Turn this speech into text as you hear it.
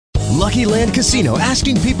Lucky Land Casino,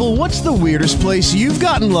 asking people, what's the weirdest place you've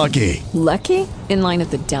gotten lucky? Lucky? In line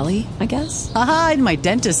at the deli, I guess? Aha, in my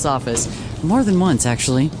dentist's office. More than once,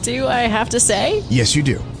 actually. Do I have to say? Yes, you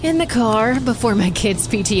do. In the car before my kids'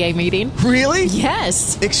 PTA meeting. Really?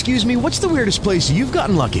 Yes. Excuse me, what's the weirdest place you've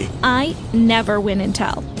gotten lucky? I never win and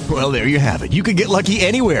tell. Well, there you have it. You can get lucky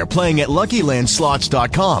anywhere, playing at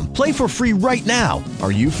LuckyLandSlots.com. Play for free right now.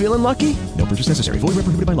 Are you feeling lucky? No purchase necessary. Void where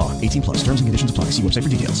prohibited by law. 18 plus. Terms and conditions apply. See website for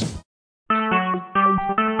details.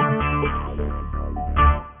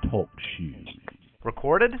 Talk shoes.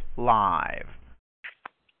 Recorded live.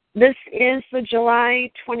 This is the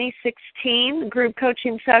July 2016 group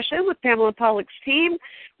coaching session with Pamela Paulick's team.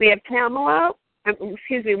 We have Pamela,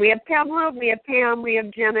 we have Pamela, we have Pam, we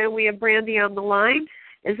have Jenna, we have Brandy on the line.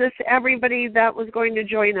 Is this everybody that was going to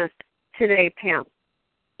join us today, Pam?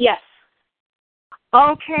 Yes.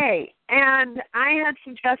 Okay, and I had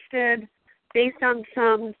suggested, based on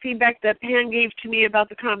some feedback that Pam gave to me about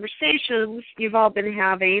the conversations you've all been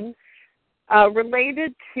having,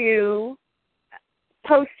 related to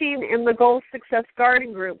posting in the Goal Success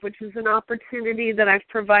Garden Group, which is an opportunity that I've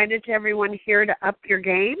provided to everyone here to up your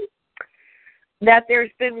game, that there's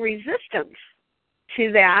been resistance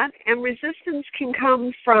to that, and resistance can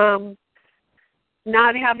come from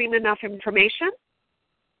not having enough information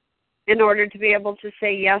in order to be able to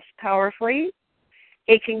say yes powerfully.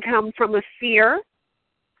 It can come from a fear,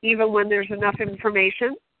 even when there's enough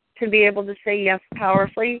information to be able to say yes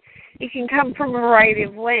powerfully. It can come from a variety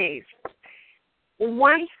of ways.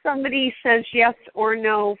 Once somebody says yes or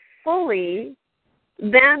no fully,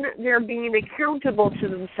 then they're being accountable to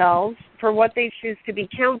themselves for what they choose to be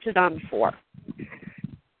counted on for.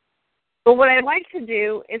 But what I'd like to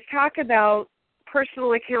do is talk about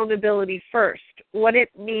personal accountability first, what it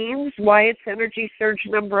means, why it's energy surge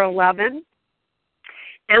number 11,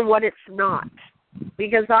 and what it's not.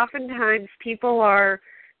 Because oftentimes people are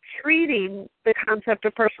treating the concept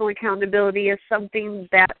of personal accountability as something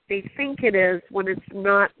that they think it is when it's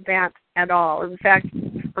not that at all. In fact,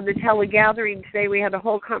 on the telegathering today, we had a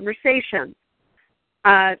whole conversation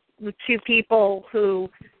with two people who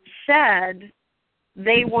said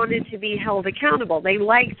they wanted to be held accountable. They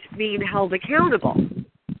liked being held accountable.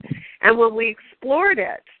 And when we explored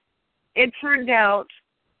it, it turned out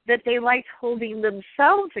that they liked holding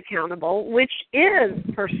themselves accountable, which is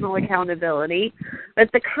personal accountability,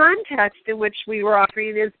 but the context in which we were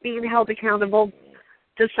offering is being held accountable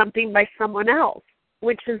to something by someone else,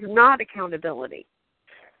 which is not accountability.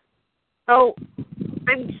 So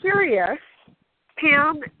I'm curious,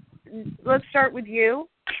 Pam, let's start with you.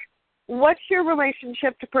 What's your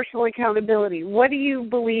relationship to personal accountability? What do you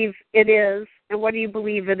believe it is, and what do you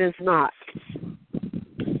believe it is not?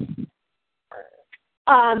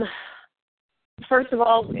 First of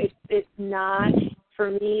all, it's not,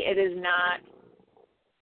 for me, it is not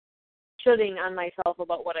shooting on myself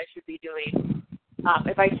about what I should be doing.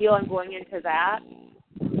 If I feel I'm going into that,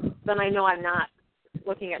 then I know I'm not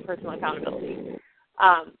looking at personal accountability.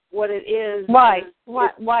 What it is... Why?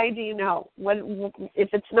 Why do you know? What, if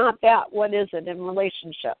it's not that, what is it in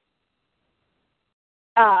relationship?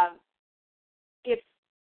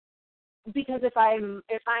 Because if I am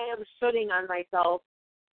shooting on myself,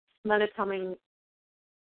 then it's coming.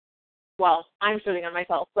 Well, I'm shooting on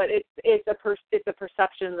myself, but it's a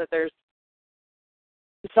perception that there's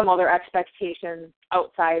some other expectation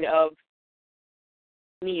outside of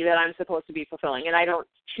me that I'm supposed to be fulfilling, and I don't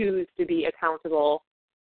choose to be accountable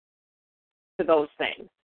to those things.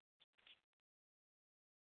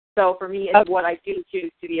 So for me, it's what I do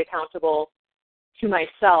choose to be accountable to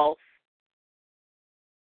myself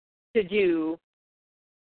to do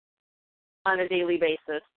on a daily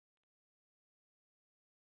basis.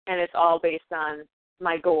 And it's all based on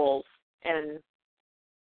my goals and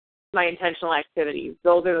my intentional activities.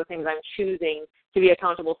 Those are the things I'm choosing to be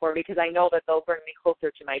accountable for because I know that they'll bring me closer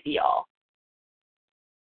to my be-all.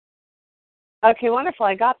 Okay, wonderful.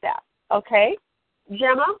 I got that. Okay.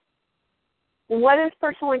 Gemma, what is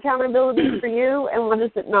personal accountability for you and what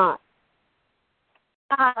is it not?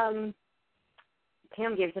 Pam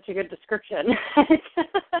gave such a good description.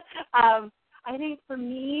 I think for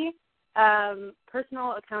me,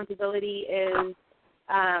 personal accountability is,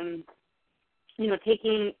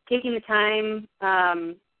 taking the time.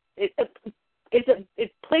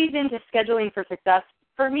 It plays into scheduling for success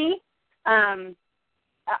for me.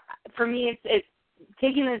 For me, it's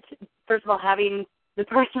taking first of all, having the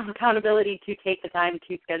personal accountability to take the time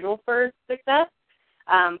to schedule for success,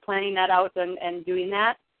 planning that out and doing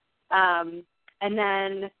that, and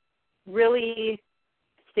then really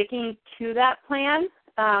sticking to that plan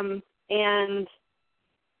and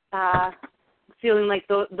feeling like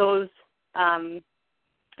those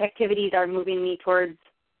activities are moving me towards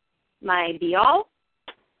my be-all.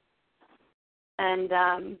 And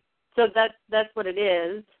so that's what it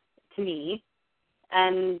is to me.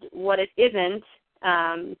 And what it isn't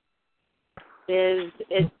is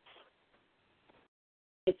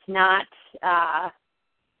it's not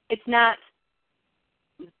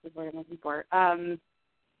this is what I'm looking for.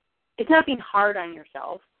 It's not being hard on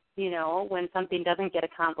yourself, when something doesn't get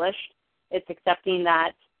accomplished. It's accepting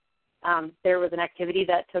that there was an activity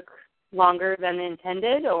that took longer than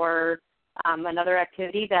intended, or another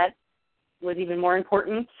activity that was even more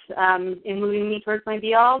important in moving me towards my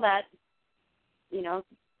be-all that,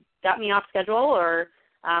 got me off schedule, or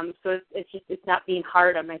so it's not being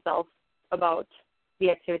hard on myself about the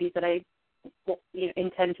activities that I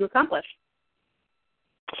intend to accomplish.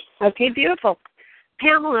 Okay, beautiful.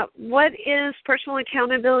 Pamela, what is personal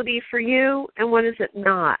accountability for you, and what is it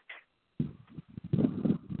not?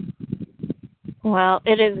 Well,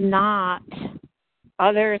 it is not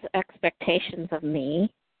others' expectations of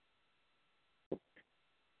me.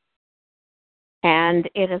 And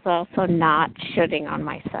it is also not shooting on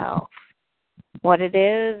myself. What it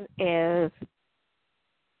is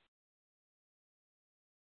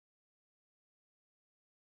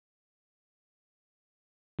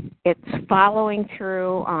it's following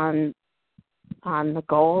through on the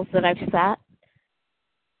goals that I've set,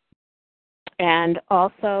 and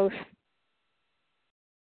also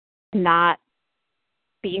not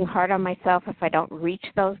being hard on myself if I don't reach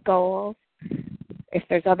those goals. If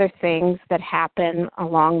there's other things that happen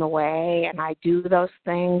along the way and I do those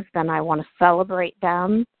things, then I want to celebrate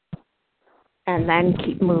them and then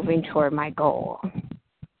keep moving toward my goal.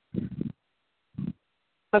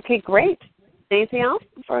 Okay, great. Anything else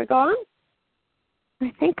before I go on?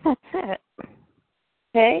 I think that's it.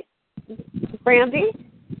 Okay. Brandy?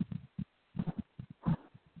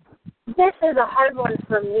 This is a hard one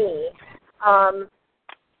for me.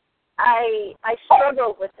 I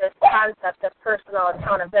struggle with this concept of personal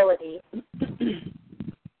accountability.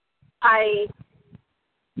 I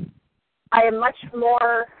am much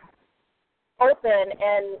more open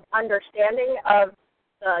and understanding of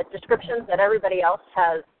the descriptions that everybody else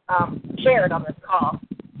has shared on this call.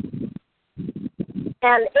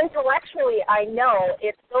 And intellectually, I know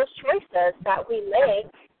it's those choices that we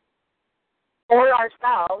make for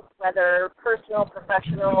ourselves, whether personal,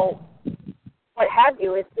 professional, what have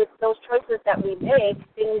you, it's those choices that we make,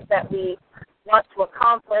 things that we want to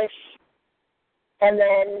accomplish, and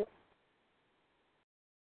then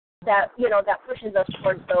that pushes us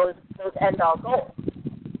towards those end-all goals.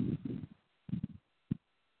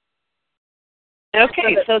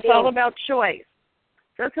 Okay, so it's all about choice.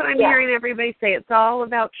 That's what I'm hearing everybody say. It's all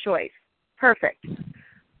about choice. Perfect.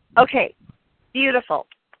 Okay, beautiful.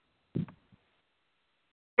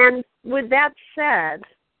 And with that said,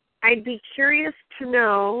 I'd be curious to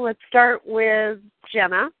know, let's start with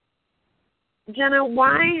Jenna. Jenna,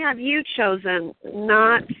 why have you chosen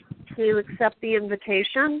not to accept the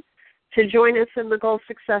invitation to join us in the Goal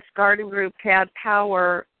Success Garden Group to add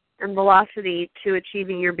power and velocity to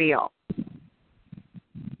achieving your be-all?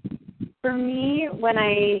 For me, when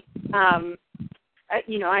I've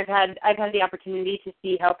had the opportunity to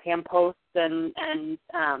see how Pam posts and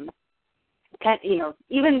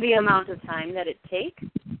even the amount of time that it takes,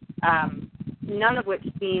 none of which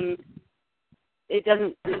the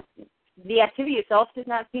activity itself does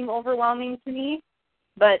not seem overwhelming to me,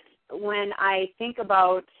 but when I think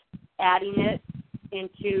about adding it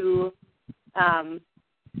into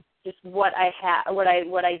just what I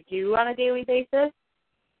do on a daily basis,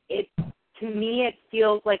 to me it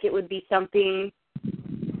feels like it would be something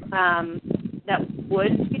that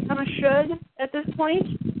would become a should at this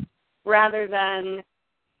point, rather than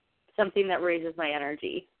something that raises my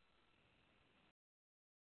energy.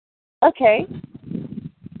 Okay.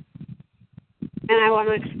 And I want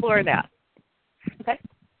to explore that. Okay.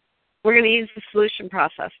 We're going to use the solution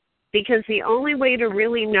process, because the only way to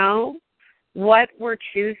really know what we're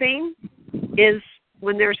choosing is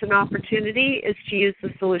when there's an opportunity is to use the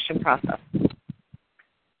solution process.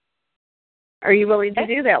 Are you willing to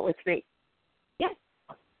do that with me? Yes.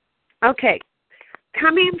 Okay.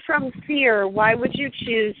 Coming from fear, why would you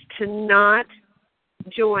choose to not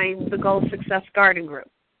join the Goal Success Garden Group?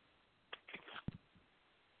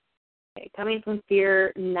 Okay. Coming from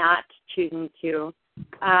fear, not choosing to.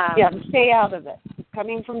 Stay out of it.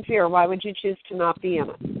 Coming from fear, why would you choose to not be in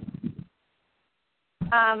it?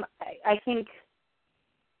 I think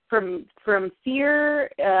from fear,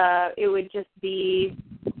 it would just be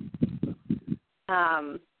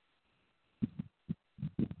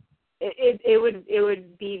it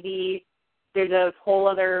would be there's a whole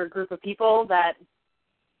other group of people that,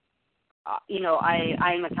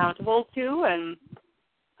 I'm accountable to, and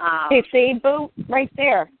hey, see, boo, right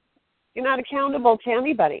there. You're not accountable to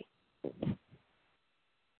anybody.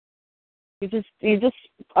 You just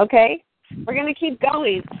okay. We're going to keep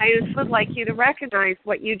going. I just would like you to recognize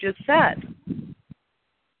what you just said.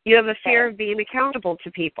 You have a fear of being accountable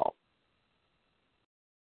to people.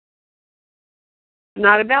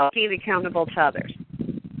 Not about being accountable to others.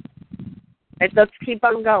 Let's keep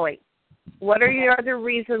on going. What are your other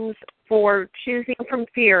reasons for choosing from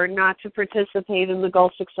fear not to participate in the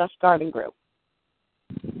Goal Success Garden Group?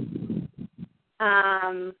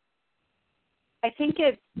 I think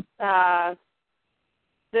it's the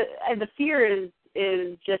fear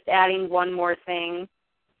is just adding one more thing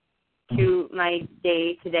to my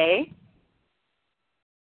day today.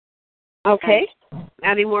 Okay.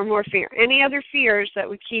 Adding more fear. Any other fears that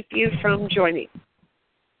would keep you from joining?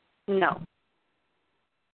 No.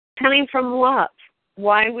 Coming from love,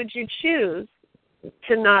 why would you choose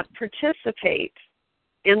to not participate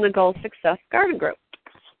in the Goal Success Garden Group?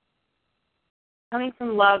 Coming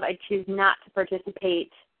from love, I choose not to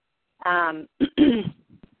participate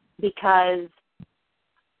because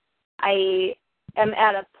I am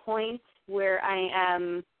at a point where I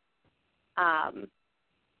am,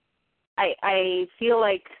 I feel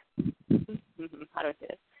like, how do I say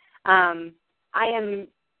this? I am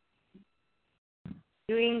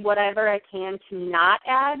doing whatever I can to not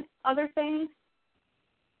add other things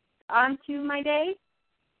onto my day,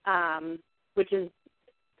 which is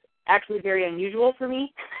actually very unusual for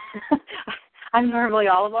me. I'm normally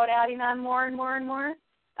all about adding on more and more and more.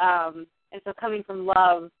 And so coming from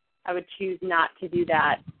love, I would choose not to do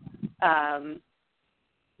that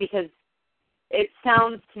because it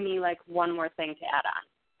sounds to me like one more thing to add on.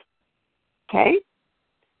 Okay.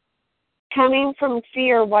 Coming from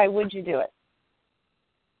fear, why would you do it?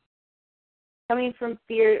 Coming from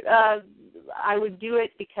fear, I would do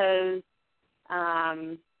it because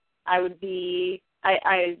I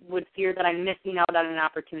would fear that I'm missing out on an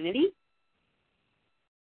opportunity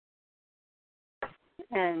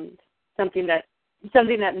and something that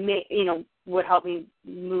may, would help me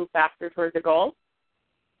move faster towards the goal.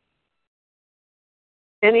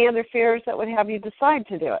 Any other fears that would have you decide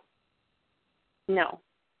to do it? No.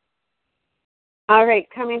 All right.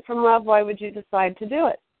 Coming from love, why would you decide to do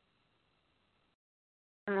it?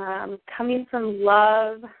 Coming from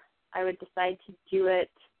love, I would decide to do it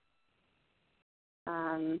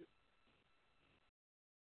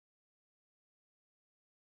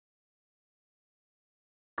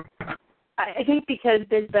I think because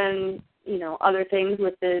there's been, other things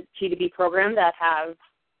with the G2B program that have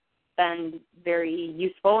been very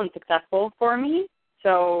useful and successful for me.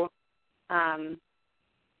 So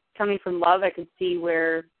coming from love, I could see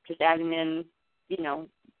where just adding in,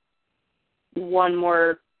 one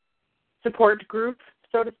more support group,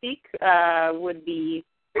 so to speak, would be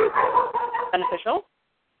beneficial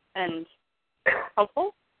and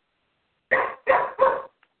helpful.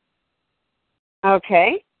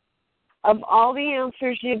 Okay. Of all the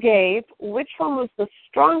answers you gave, which one was the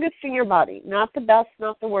strongest in your body? Not the best,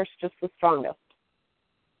 not the worst, just the strongest.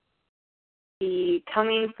 The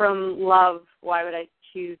coming from love, why would I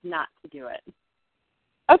choose not to do it?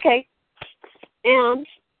 Okay. And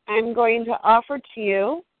I'm going to offer to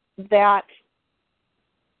you that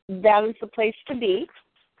is the place to be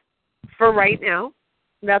for right now.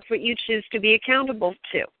 That's what you choose to be accountable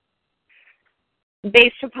to,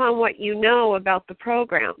 based upon what you know about the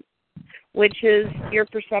program, which is your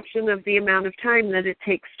perception of the amount of time that it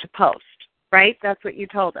takes to post, right? That's what you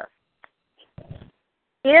told us.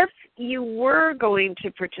 If you were going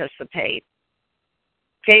to participate,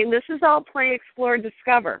 okay, and this is all play, explore,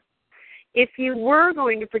 discover. If you were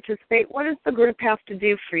going to participate, what does the group have to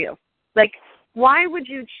do for you? Like, why would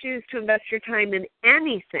you choose to invest your time in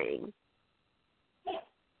anything?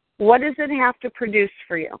 What does it have to produce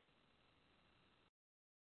for you?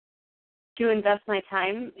 To invest my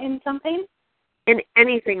time in something? In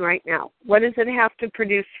anything right now. What does it have to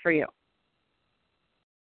produce for you?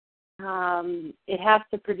 It has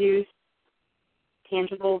to produce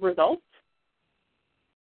tangible results.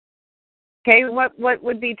 Okay, what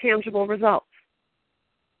would be tangible results?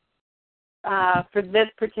 For this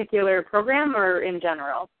particular program or in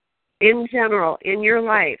general? In general, in your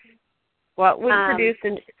life. What would produce,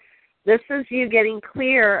 and this is you getting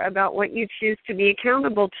clear about what you choose to be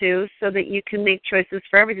accountable to so that you can make choices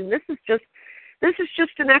for everything. This is just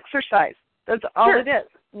an exercise. That's all Sure. it is.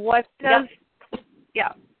 What does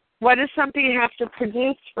what does something have to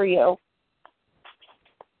produce for you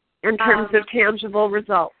in terms of tangible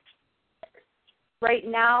results? right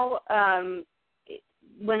now,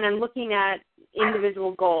 when I'm looking at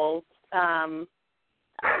individual goals, I'll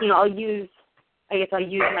use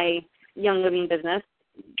my Young Living business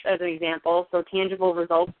as an example. So tangible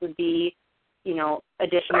results would be,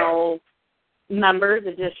 additional members,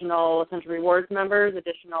 additional Essential Rewards members,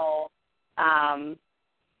 additional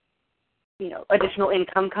additional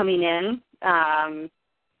income coming in.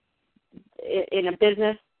 In a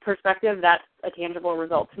business perspective, that's a tangible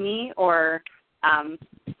result to me. Or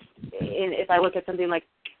if I look at something like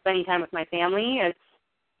spending time with my family, it's,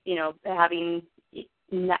 having,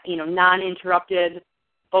 non-interrupted,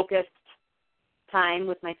 focused time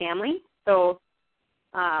with my family. So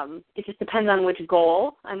it just depends on which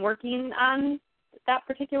goal I'm working on that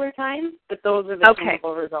particular time. But those are the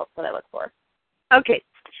tangible results that I look for. Okay,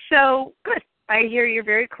 so good. I hear you're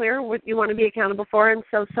very clear what you want to be accountable for, and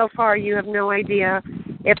so far you have no idea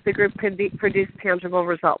if the group could produce tangible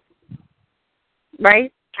results,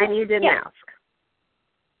 right? And you didn't ask.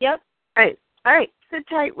 Yep. All right. Sit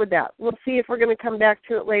tight with that. We'll see if we're going to come back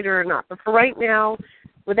to it later or not. But for right now,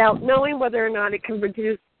 without knowing whether or not it can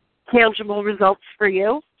produce tangible results for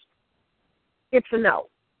you, it's a no.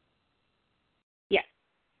 Yes.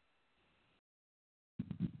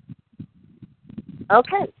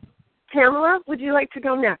 Okay. Pamela, would you like to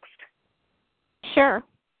go next? Sure.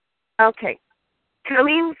 Okay.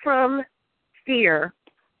 Coming from fear,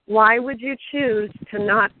 why would you choose to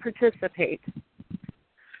not participate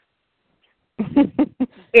in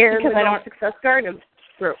the Success Garden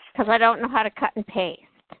group? Because I don't know how to cut and paste.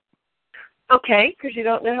 Okay, because you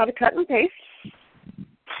don't know how to cut and paste.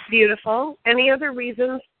 Beautiful. Any other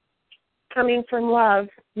reasons, coming from love,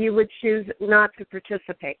 you would choose not to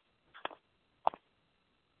participate?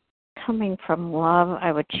 Coming from love,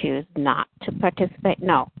 I would choose not to participate.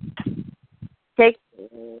 No. Okay.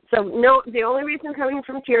 So no, the only reason coming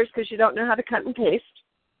from fear is because you don't know how to cut and paste.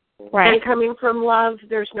 Right. And coming from love,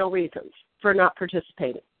 there's no reasons for not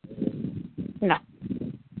participating. No.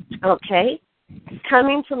 Okay.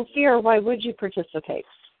 Coming from fear, why would you participate?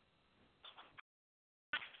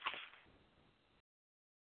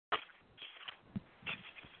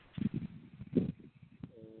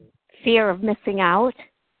 Fear of missing out.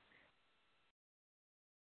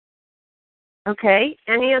 Okay.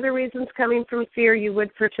 Any other reasons coming from fear you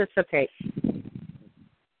would participate?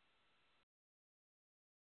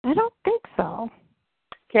 I don't think so.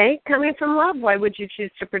 Okay. Coming from love, why would you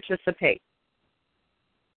choose to participate?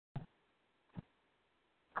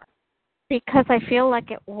 Because I feel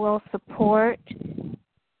like it will support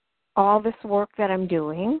all this work that I'm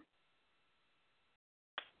doing.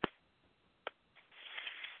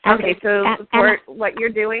 Okay, so support what you're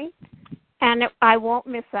doing? And I won't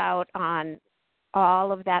miss out on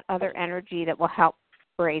all of that other energy that will help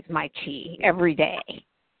raise my chi every day.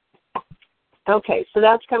 Okay, so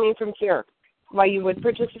that's coming from fear, why you would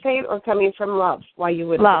participate, or coming from love, why you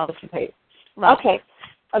would participate? Love. Okay.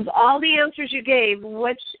 Of all the answers you gave,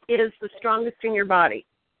 which is the strongest in your body?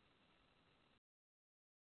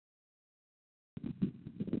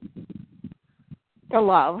 The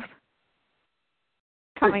love.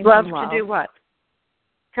 Coming love from love. To do what?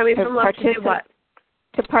 Coming from love to do what?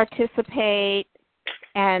 To participate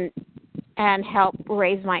and help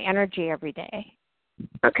raise my energy every day.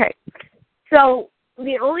 Okay. So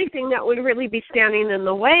the only thing that would really be standing in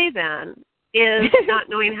the way then is not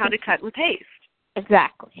knowing how to cut and paste.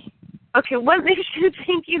 Exactly. Okay, what makes you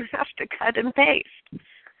think you have to cut and paste?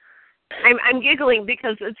 I'm giggling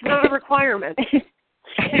because it's not a requirement.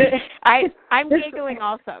 I'm giggling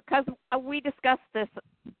also because we discussed this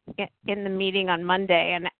in the meeting on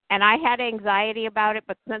Monday, and I had anxiety about it,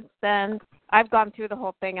 but since then I've gone through the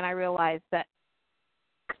whole thing and I realized that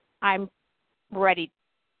I'm ready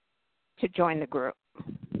to join the group.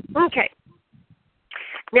 Okay.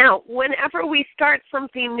 Now, whenever we start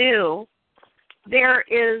something new, there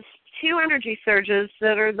is two energy surges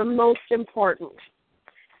that are the most important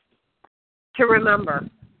to remember,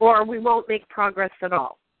 or we won't make progress at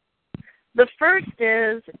all. The first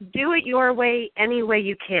is do it your way any way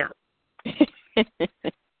you can.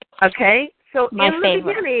 Okay? So in the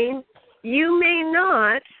beginning, you may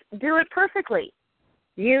not do it perfectly.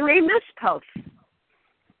 You may miss posts.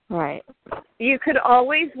 Right. You could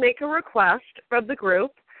always make a request from the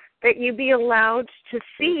group that you be allowed to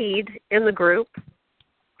seed in the group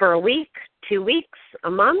for a week, 2 weeks, a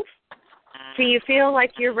month, till you feel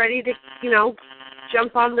like you're ready to,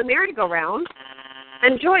 jump on the merry-go-round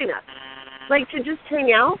and join us. Like to just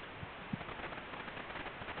hang out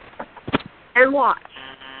and watch.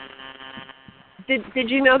 Did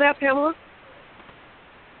you know that, Pamela?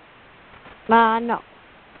 No.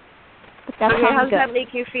 But that okay, how does that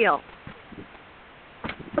make you feel?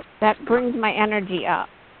 That brings my energy up.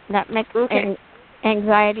 That makes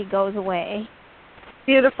anxiety goes away.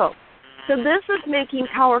 Beautiful. So this is making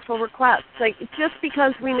powerful requests. Like, just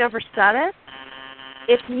because we never said it,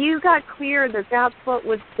 if you got clear that that's what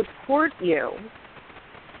would support you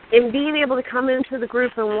in being able to come into the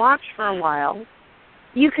group and watch for a while,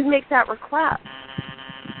 you can make that request.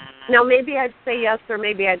 Now, maybe I'd say yes or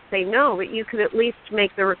maybe I'd say no, but you could at least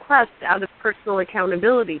make the request out of personal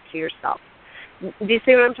accountability to yourself. Do you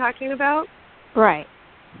see what I'm talking about? Right.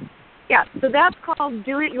 Yeah, so that's called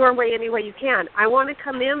do it your way any way you can. I want to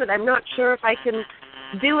come in, but I'm not sure if I can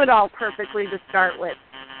do it all perfectly to start with.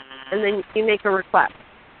 And then you make a request.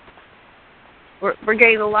 We're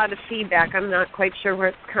getting a lot of feedback. I'm not quite sure where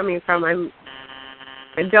it's coming from.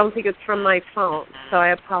 I don't think it's from my phone, so I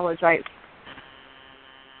apologize.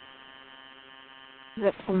 Is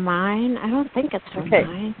it from mine? I don't think it's from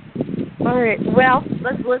mine. All right. Well,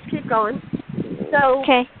 let's keep going. So,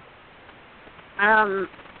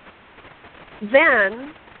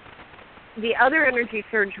 then the other energy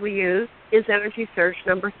surge we use is energy surge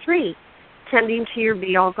number 3, tending to your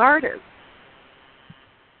be-all garden.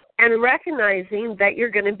 And recognizing that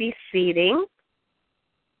you're going to be seeding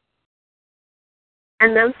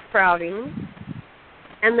and then sprouting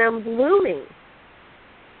and then blooming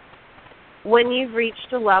when you've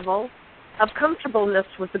reached a level of comfortableness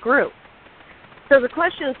with the group. So the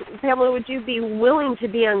question is, Pamela, would you be willing to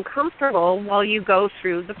be uncomfortable while you go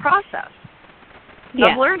through the process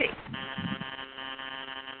of learning?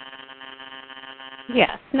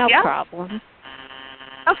 Yes, no problem.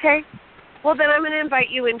 Okay. Well, then I'm going to invite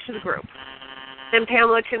you into the group, and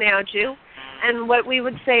Pamela can add you. And what we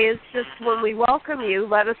would say is just when we welcome you,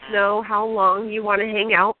 let us know how long you want to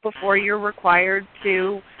hang out before you're required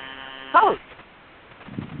to host.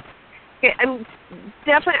 Okay, I'm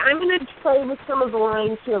going to play with some of the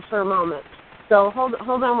lines here for a moment. So hold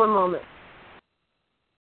on one moment.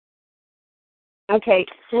 Okay,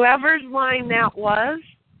 whoever's line that was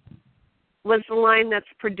the line that's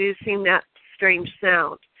producing that strange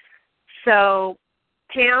sound. So,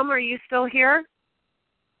 Pam, are you still here?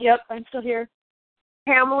 Yep, I'm still here.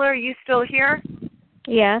 Pamela, are you still here?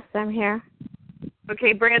 Yes, I'm here.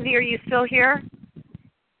 Okay, Brandy, are you still here?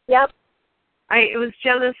 Yep. It was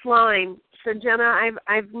Jenna's line. So, Jenna,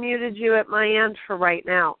 I've muted you at my end for right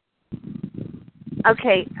now.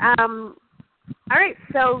 Okay. All right.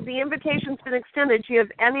 So the invitation's been extended. Do you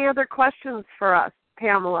have any other questions for us,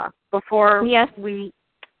 Pamela, before we?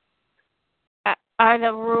 Are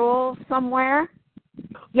the rules somewhere?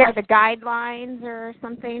 Yes. Are the guidelines or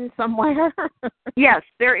something somewhere? Yes,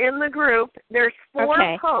 they're in the group. There's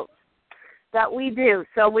 4 posts that we do.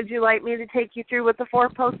 So would you like me to take you through what the 4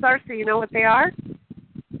 posts are so you know what they are?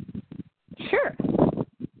 Sure.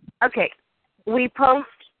 Okay. We post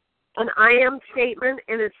an I am statement,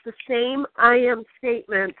 and it's the same I am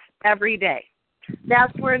statement every day.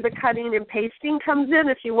 That's where the cutting and pasting comes in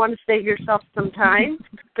if you want to save yourself some time,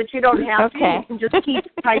 but you don't have to. You can just keep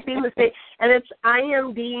typing the same. And it's I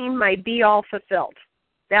am being my be-all fulfilled.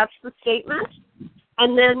 That's the statement.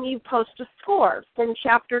 And then you post a score from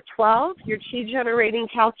Chapter 12, your chi-generating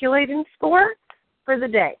calculating score for the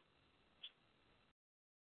day.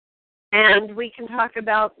 And we can talk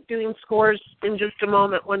about doing scores in just a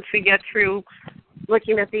moment once we get through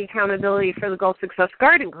looking at the accountability for the Goal Success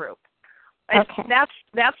Garden Group. Okay.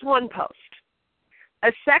 That's one post.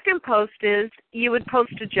 A second post is you would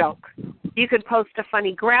post a joke. You could post a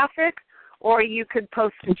funny graphic, or you could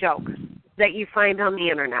post a joke that you find on the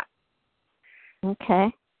internet.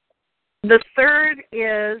 Okay. The third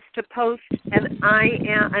is to post an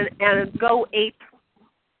a Go Ape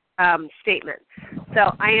statement.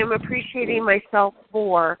 So I am appreciating myself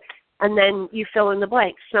for, and then you fill in the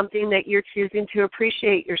blank, something that you're choosing to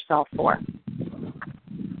appreciate yourself for.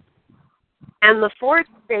 And the fourth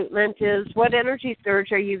statement is, what energy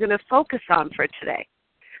surge are you going to focus on for today?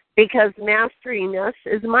 Because mastering this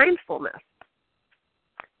is mindfulness.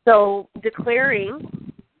 So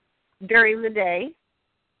declaring during the day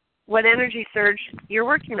what energy surge you're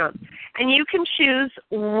working on. And you can choose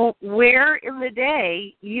where in the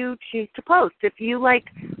day you choose to post. If you like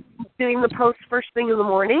doing the posts first thing in the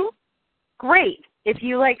morning, great. If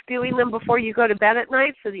you like doing them before you go to bed at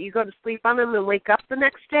night so that you go to sleep on them and wake up the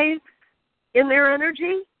next day in their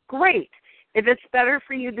energy, great. If it's better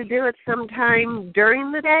for you to do it sometime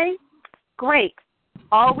during the day, great.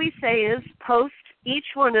 All we say is post each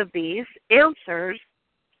one of these answers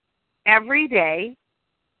every day,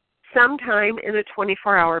 sometime in a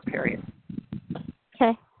 24-hour period.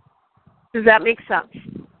 Okay. Does that make sense?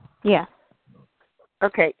 Yeah.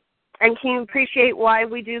 Okay. And can you appreciate why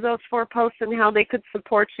we do those 4 posts and how they could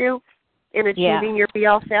support you? in achieving your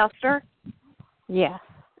BL faster? Yes,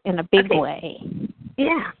 in a big way.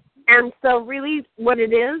 Yeah. And so really what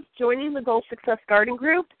it is, joining the Goal Success Garden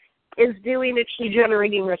Group, is doing a Chi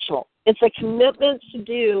generating ritual. It's a commitment to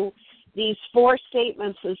do these 4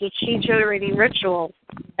 statements as a Chi generating ritual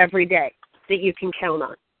every day that you can count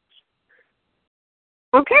on.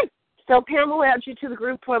 Okay. So Pam will add you to the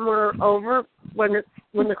group when we're over, when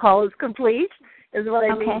the call is complete, is what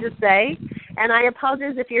I mean to say. And I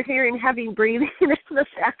apologize if you're hearing heavy breathing in the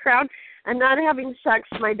background. I'm not having sex.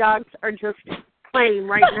 My dogs are just playing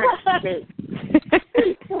right next to me.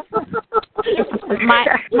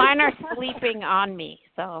 Mine are sleeping on me,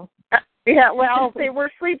 so. Yeah, well, they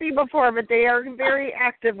were sleeping before, but they are very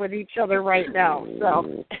active with each other right now.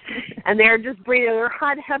 So, and they're just breathing. Their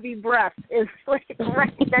hot, heavy breath is like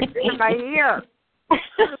right next to my ear.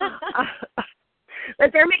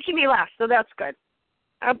 But they're making me laugh, so that's good.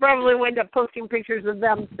 I'll probably wind up posting pictures of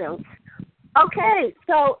them soon. Okay,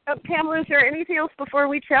 so Pamela, is there anything else before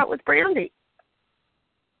we chat with Brandy?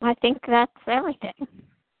 I think that's everything.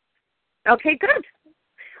 Okay, good.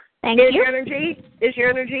 Thank you. Is your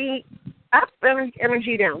energy up,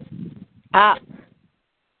 energy down? Up.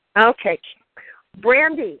 Okay.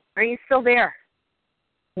 Brandy, are you still there?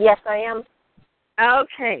 Yes, I am.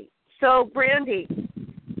 Okay. So, Brandy,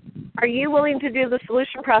 are you willing to do the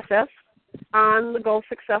solution process on the Goal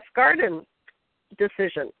Success Garden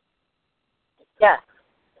decision? Yes.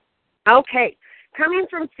 Okay. Coming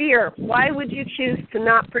from fear, why would you choose to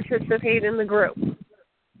not participate in the group?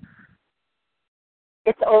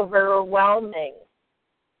 It's overwhelming.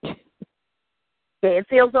 Okay, it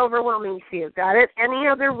feels overwhelming to you. Got it? Any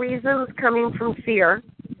other reasons coming from fear?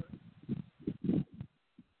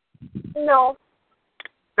 No.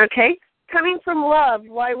 Okay. Coming from love,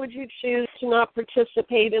 why would you choose to not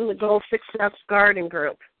participate in the Goal Success Garden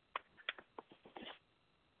group?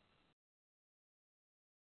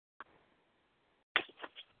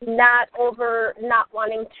 Not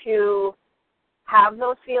wanting to have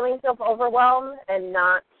those feelings of overwhelm and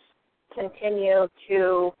not continue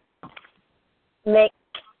to make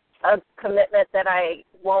a commitment that I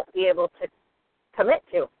won't be able to commit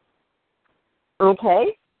to.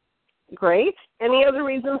 Okay, great. Any other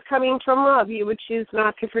reasons coming from love you would choose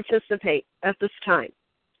not to participate at this time?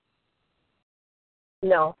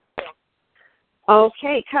 No.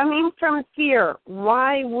 Okay, coming from fear,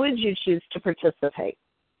 why would you choose to participate?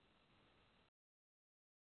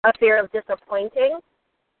 A fear of disappointing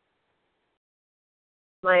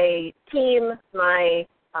my team,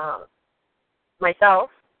 myself.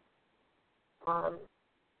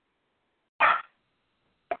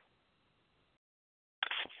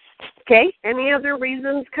 Okay. Any other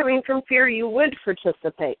reasons coming from fear you would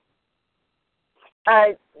participate?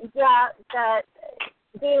 That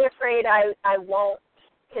being afraid I won't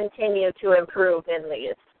continue to improve in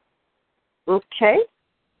these. Okay.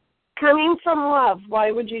 Coming from love, why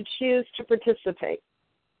would you choose to participate?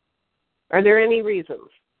 Are there any reasons?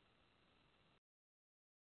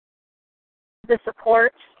 The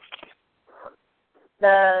support,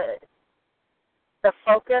 the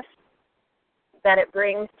focus that it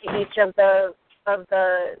brings to each of the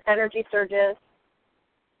energy surges,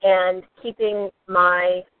 and keeping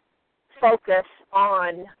my focus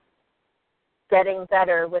on getting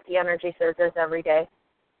better with the energy surges every day.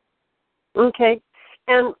 Okay.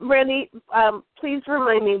 And Brandy, please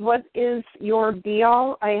remind me, what is your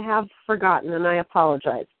be-all? I have forgotten, and I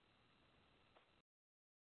apologize.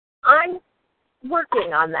 I'm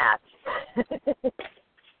working on that.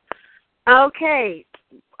 Okay.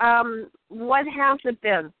 What has it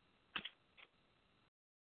been?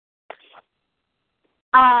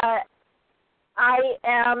 I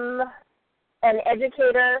am an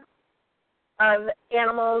educator of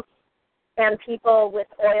animals and people with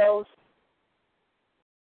oils.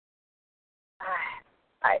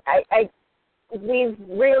 We've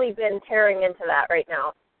really been tearing into that right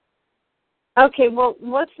now. Okay, well,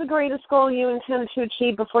 what's the greatest goal you intend to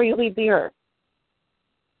achieve before you leave the earth?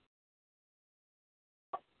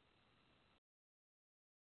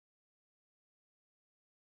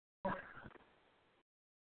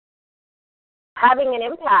 Having an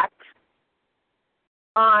impact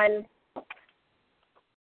on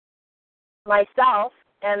myself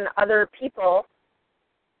and other people.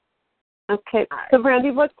 Okay, so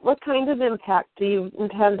Brandy, what kind of impact do you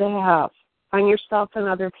intend to have on yourself and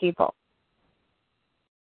other people?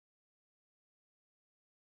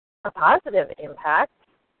 A positive impact.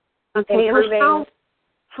 Okay, improving. And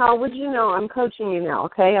how would you know? I'm coaching you now,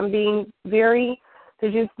 okay? I'm being very,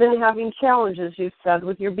 because you've been having challenges, you said,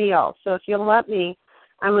 with your BL. So if you'll let me,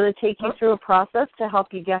 I'm going to take you through a process to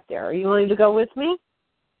help you get there. Are you willing to go with me?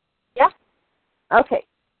 Yeah. Okay.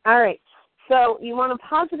 All right. So you want a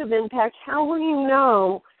positive impact. How will you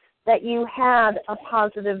know that you had a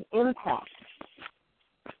positive impact?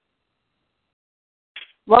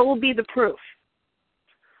 What will be the proof?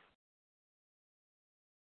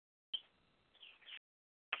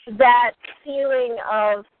 That feeling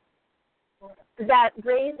of that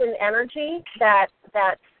raise in energy, that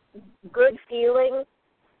good feeling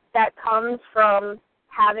that comes from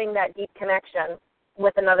having that deep connection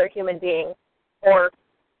with another human being or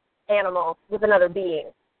animal, with another being.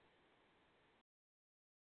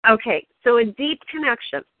 Okay, so a deep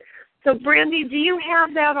connection. So, Brandy, do you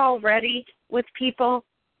have that already with people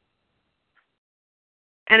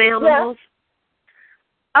and animals?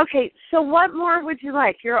 Yeah. Okay, so what more would you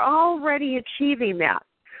like? You're already achieving that.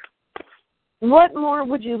 What more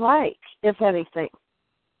would you like, if anything?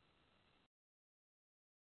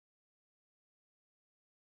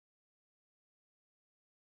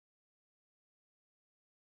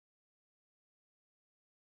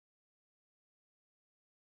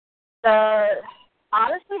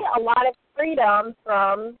 Honestly, a lot of freedom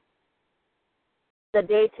from the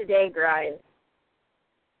day-to-day grind.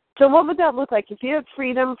 So what would that look like? If you had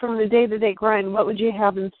freedom from the day-to-day grind, what would you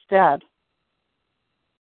have instead?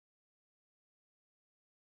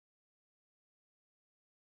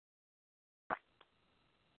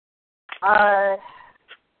 I'd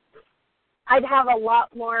have a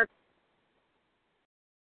lot more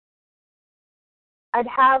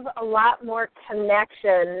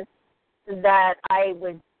connections that I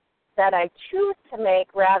choose to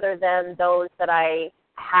make rather than those that I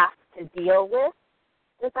have to deal with.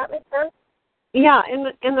 Does that make sense? Yeah,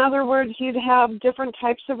 in other words, you'd have different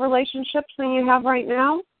types of relationships than you have right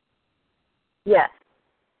now? Yes.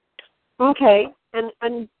 Okay.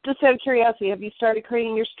 And just out of curiosity, have you started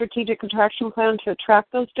creating your strategic attraction plan to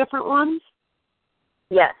attract those different ones?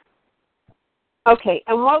 Yes. Okay,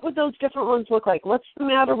 and what would those different ones look like? What's the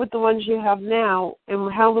matter with the ones you have now,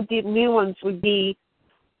 and how would the new ones would be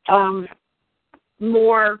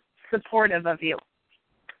more supportive of you?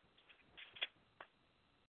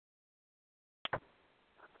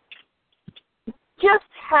 Just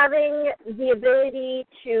having the ability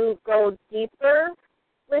to go deeper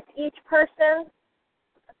with each person.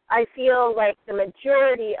 I feel like the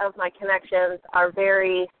majority of my connections are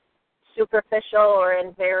very superficial or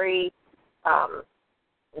in very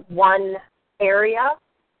one area.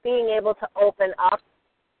 Being able to open up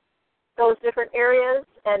those different areas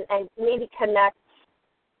and maybe connect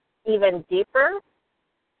even deeper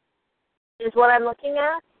is what I'm looking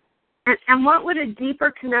at. And what would a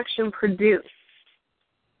deeper connection produce?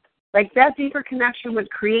 Like that deeper connection would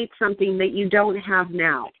create something that you don't have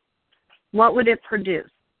now. What would it produce?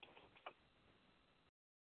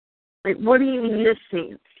 Like, what are you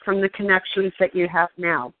missing from the connections that you have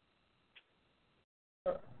now?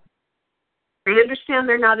 I understand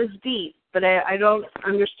they're not as deep, but I don't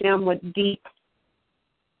understand what deep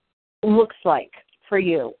looks like for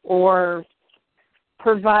you or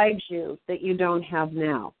provides you that you don't have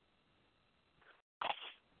now.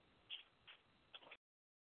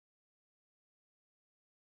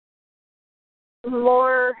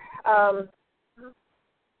 More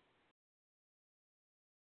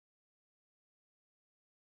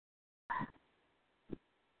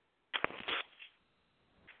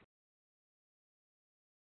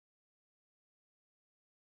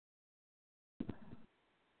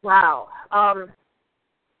wow.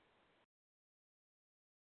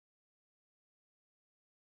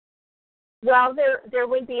 Well, there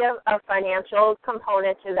would be a financial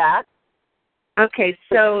component to that. Okay,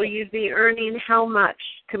 so you'd be earning how much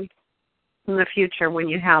in the future when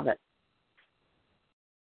you have it?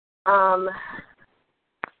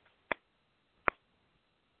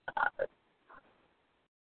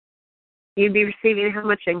 You'd be receiving how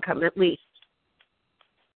much income at least?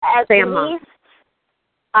 At Say a month.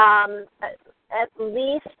 At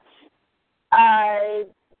least $10,000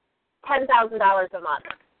 a month.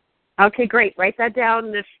 Okay, great. Write that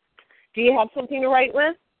down. Do you have something to write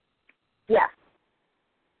with? Yes.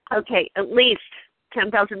 Okay, at least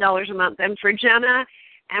 $10,000 a month. And for Jenna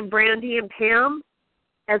and Brandy and Pam,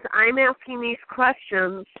 as I'm asking these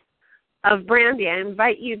questions of Brandy, I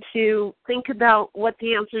invite you to think about what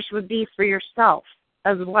the answers would be for yourself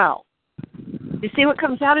as well. You see what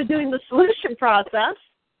comes out of doing the solution process?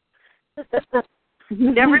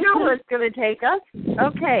 You never know where it's going to take us.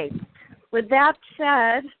 Okay. With that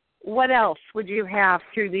said, what else would you have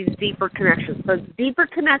through these deeper connections? So deeper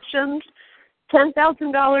connections,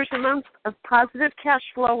 $10,000 a month of positive cash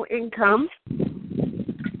flow income.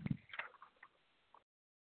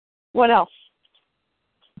 What else?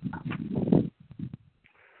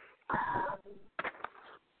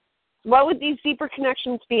 What would these deeper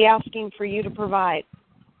connections be asking for you to provide?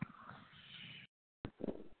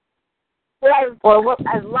 Well,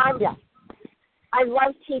 I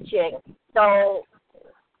love teaching. So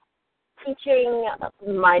teaching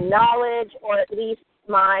my knowledge, or at least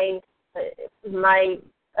my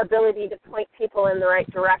ability to point people in the right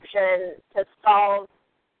direction to solve,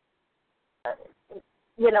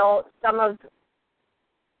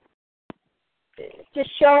 to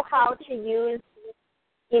show how to use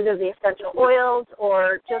either the essential oils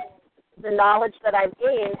or just the knowledge that I've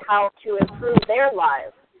gained, how to improve their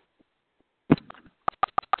lives.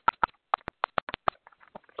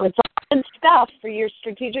 It's all good stuff for your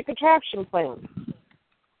strategic attraction plan.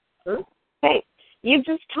 Okay. You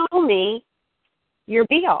just told me your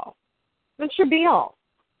be-all. What's your be-all?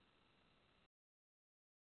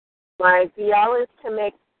 My be-all is to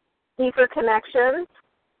make deeper connections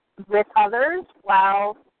with others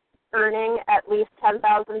while earning at least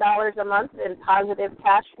 $10,000 a month in positive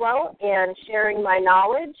cash flow and sharing my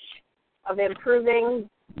knowledge of improving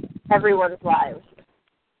everyone's lives.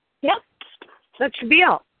 Yep. That's your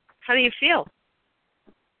be-all. How do you feel?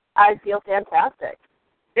 I feel fantastic.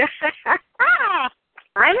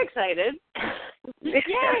 I'm excited.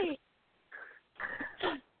 Yay!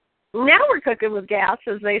 Now we're cooking with gas,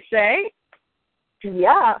 as they say.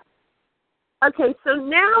 Yeah. Okay, so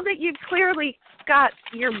now that you've clearly got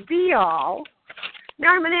your be-all,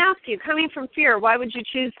 now I'm going to ask you, coming from fear, why would you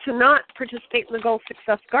choose to not participate in the Goal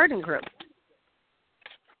Success Garden Group?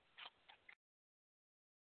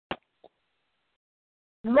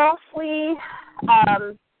 Mostly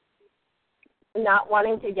not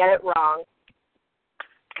wanting to get it wrong.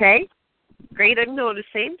 Okay, great, I'm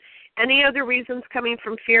noticing. Any other reasons coming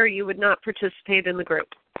from fear you would not participate in the group?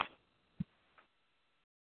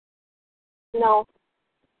 No.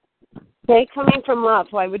 Okay, coming from love,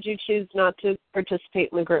 why would you choose not to participate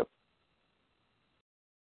in the group?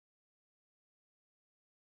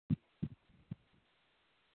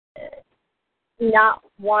 Not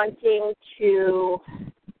wanting to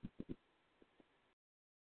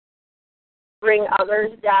bring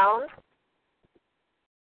others down.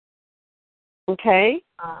 Okay.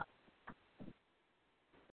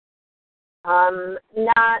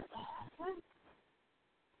 Not,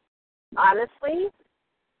 honestly,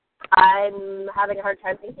 I'm having a hard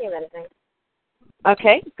time thinking of anything.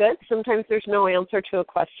 Okay, good. Sometimes there's no answer to a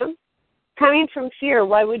question. Coming from fear,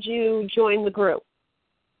 why would you join the group?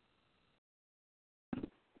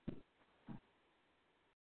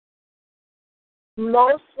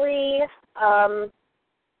 Mostly,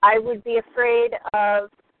 I would be afraid of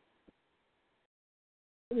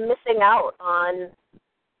missing out on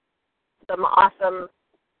some awesome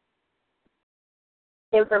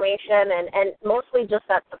information and mostly just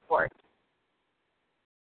that support.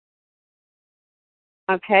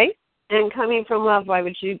 Okay. And coming from love, why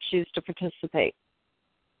would you choose to participate?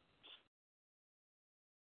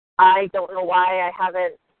 I don't know why I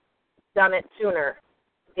haven't done it sooner,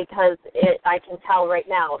 because I can tell right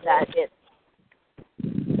now that it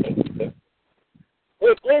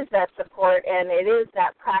is that support and it is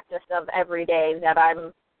that practice of every day that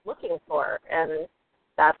I'm looking for, and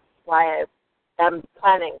that's why I am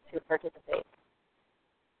planning to participate.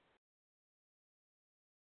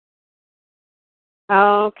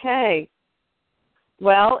 Okay.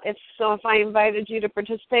 Well, if I invited you to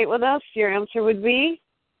participate with us, your answer would be?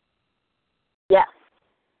 Yes.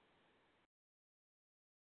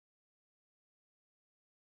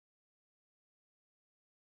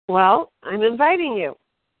 Well, I'm inviting you.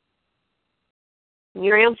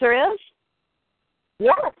 Your answer is?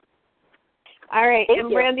 Yes. All right. Thank and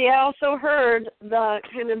you. Brandy, I also heard the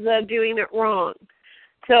doing it wrong.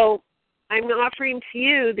 So I'm offering to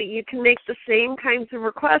you that you can make the same kinds of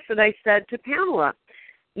requests that I said to Pamela.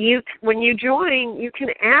 When you join, you can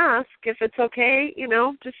ask if it's okay,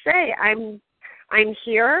 just say, I'm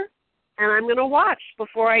here and I'm going to watch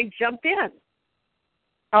before I jump in.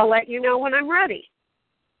 I'll let you know when I'm ready.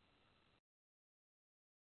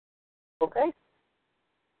 Okay.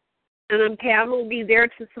 And then Pam will be there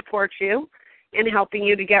to support you in helping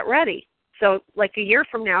you to get ready. So like a year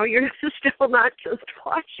from now, you're still not just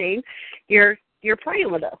watching, you're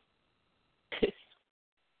playing with us.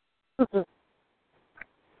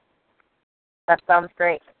 That sounds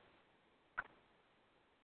great.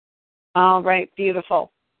 All right,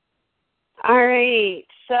 beautiful. All right,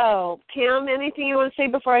 so Pam, anything you want to say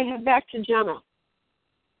before I head back to Jenna?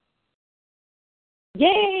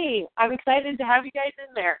 Yay! I'm excited to have you guys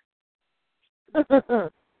in there.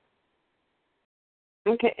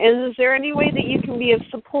 Okay, and is there any way that you can be of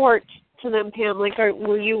support to them, Pam? Like,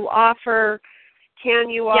 will you offer, can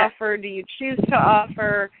you Yes. offer, do you choose to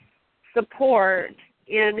offer? support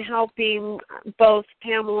in helping both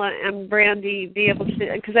Pamela and Brandy be able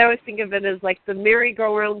to, because I always think of it as like the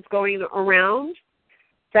merry-go-round's going around.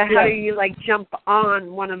 So how do you like jump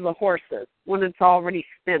on one of the horses when it's already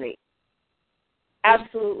spinning?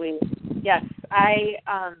 Absolutely. Yes.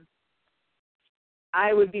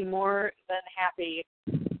 I would be more than happy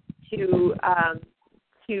to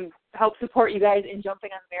help support you guys in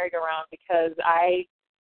jumping on the merry-go-round, because I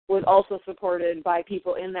was also supported by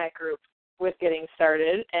people in that group with getting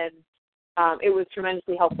started, and it was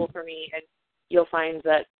tremendously helpful for me. And you'll find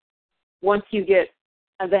that once you get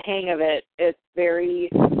the hang of it, it's very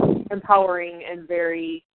empowering and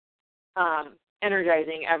very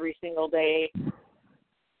energizing every single day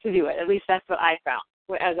to do it. At least that's what I found.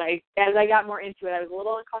 As I got more into it, I was a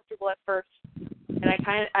little uncomfortable at first, and I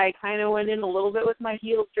kind of went in a little bit with my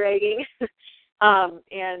heels dragging,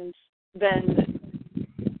 and then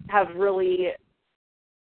have really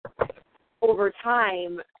over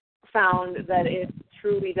time found that it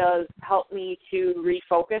truly does help me to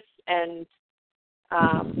refocus and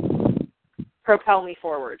propel me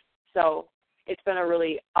forward. So it's been a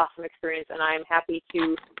really awesome experience, and I'm happy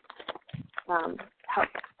to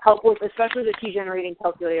help with, especially the T-generating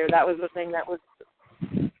calculator. That was the thing that was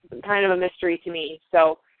kind of a mystery to me.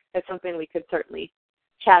 So it's something we could certainly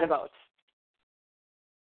chat about.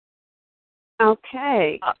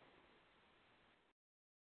 Okay.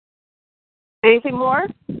 Anything more?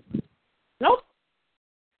 Nope.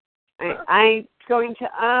 I'm going to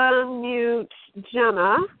unmute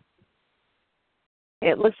Jenna.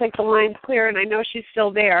 It looks like the line's clear, and I know she's still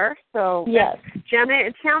there. So, yes, Jenna,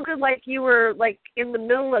 it sounded like you were like in the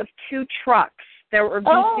middle of two trucks that were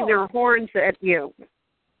beating their horns at you.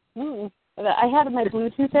 I had my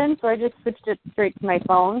Bluetooth in, so I just switched it straight to my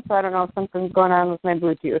phone. So I don't know if something's going on with my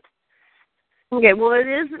Bluetooth. Okay, well, it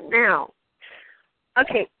isn't now.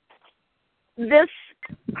 Okay, this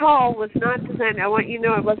call was not designed. I want you to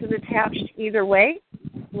know it wasn't attached either way.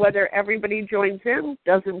 Whether everybody joins in,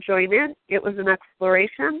 doesn't join in, it was an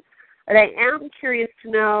exploration. But I am curious to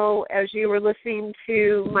know, as you were listening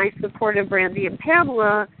to my supportive Brandy and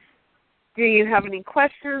Pamela, do you have any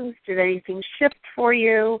questions? Did anything shift for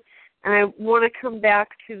you? And I want to come back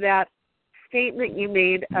to that statement you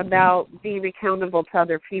made about being accountable to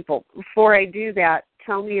other people. Before I do that,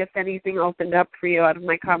 tell me if anything opened up for you out of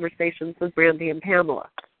my conversations with Brandy and Pamela.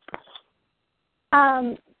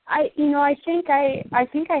 I feel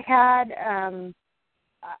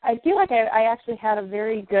like I actually had a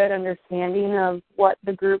very good understanding of what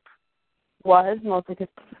the group was, mostly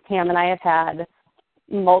because Pam and I have had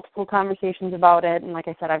multiple conversations about it, and like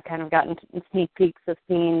I said, I've kind of gotten sneak peeks of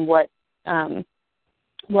seeing what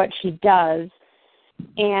she does.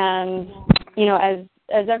 And as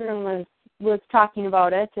everyone was talking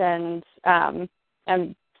about it, and I'm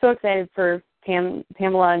so excited for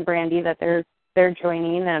Pamela and Brandy that they're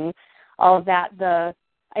joining and all of that.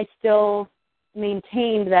 I still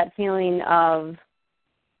maintained that feeling of,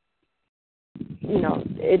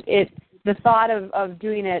 the thought of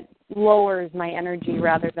doing it lowers my energy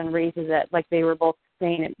rather than raises it. Like they were both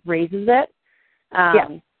saying, it raises it.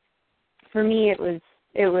 For me, it was.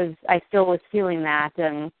 I still was feeling that,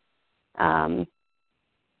 and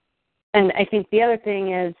I think the other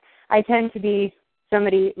thing is I tend to be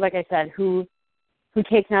somebody, like I said, who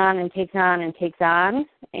takes on and takes on and takes on,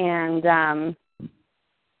 and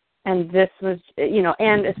this was,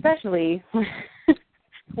 and especially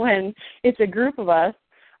when it's a group of us,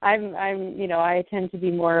 I tend to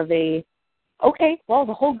be more of a, okay, well,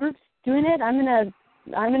 the whole group's doing it, I'm gonna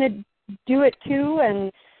do it too,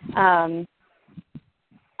 and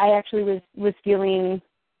I actually was feeling,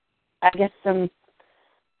 I guess, some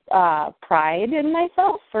pride in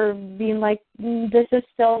myself for being like, this is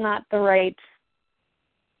still not the right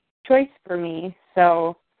choice for me.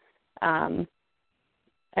 So, and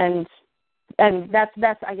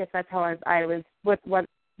that's I guess that's how I was, what was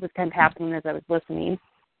kind of happening as I was listening.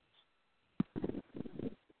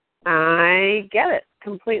 I get it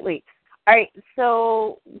completely. All right,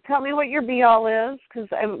 so tell me what your be-all is, because,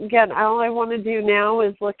 again, all I want to do now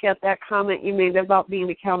is look at that comment you made about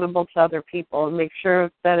being accountable to other people and make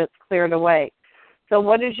sure that it's cleared away. So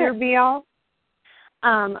what is your be-all?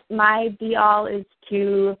 My be-all is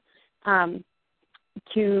to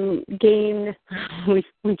gain, we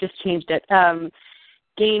just changed it,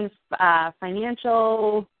 gain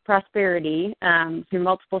financial prosperity through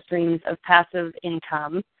multiple streams of passive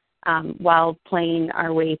income while playing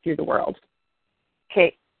our way through the world.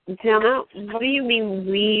 Okay. Jenna, what do you mean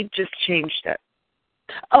we just changed it?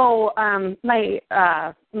 Oh, my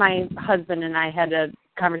husband and I had a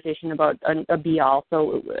conversation about a be-all,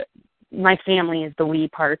 so my family is the we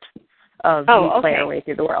part. of we play our way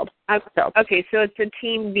through the world. So it's a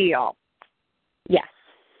team deal. Yes.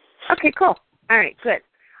 Okay, cool. All right, good.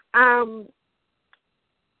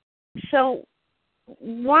 So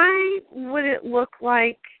why would it look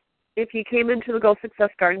like if you came into the Goal Success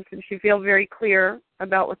Garden, since you feel very clear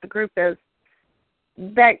about what the group is,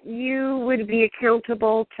 that you would be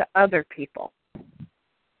accountable to other people?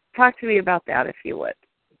 Talk to me about that, if you would.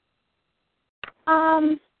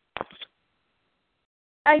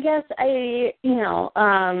 I guess I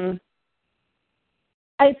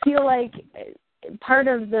feel like part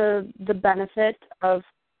of the benefit of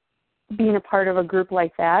being a part of a group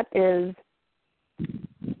like that is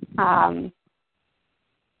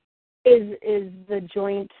the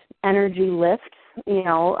joint energy lift,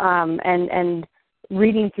 and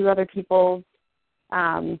reading through other people's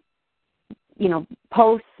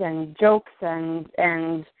posts and jokes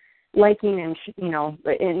and liking and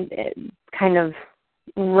kind of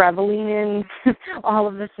reveling in all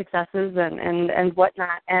of the successes and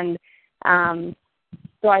whatnot. And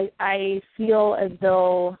so I feel as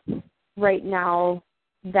though right now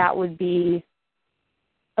that would be,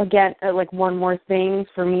 again, like one more thing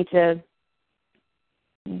for me to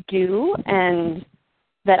do, and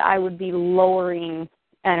that I would be lowering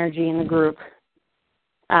energy in the group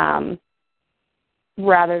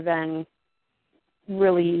rather than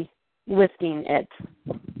really lifting it,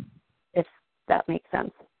 if that makes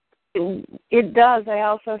sense. It does. I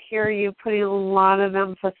also hear you putting a lot of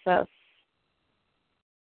emphasis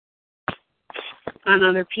on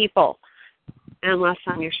other people and less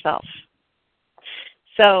on yourself.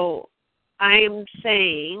 So I am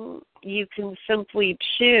saying you can simply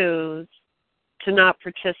choose to not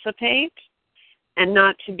participate and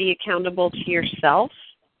not to be accountable to yourself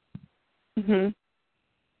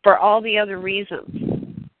for all the other reasons.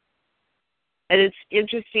 And it's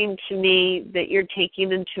interesting to me that you're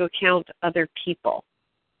taking into account other people.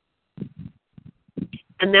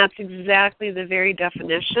 And that's exactly the very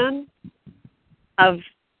definition of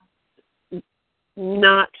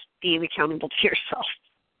not being accountable to yourself.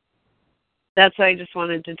 That's what I just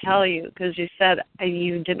wanted to tell you, because you said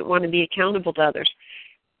you didn't want to be accountable to others.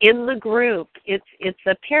 In the group, it's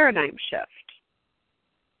a paradigm shift.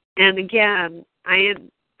 And again,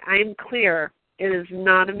 I'm clear, it is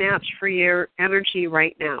not a match for your energy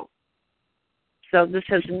right now. So this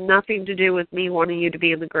has nothing to do with me wanting you to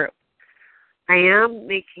be in the group. I am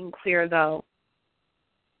making clear, though,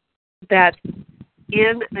 that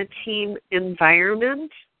in a team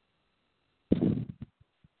environment,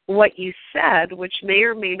 what you said, which may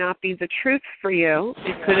or may not be the truth for you,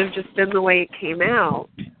 it could have just been the way it came out,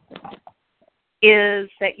 is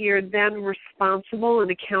that you're then responsible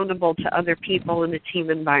and accountable to other people in a team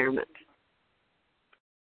environment.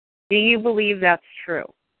 Do you believe that's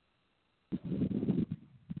true?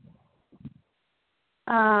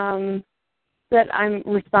 That I'm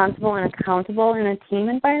responsible and accountable in a team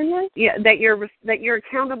environment? Yeah, that you're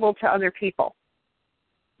accountable to other people.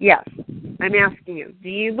 Yes, I'm asking you. Do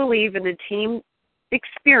you believe in a team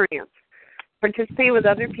experience, participating with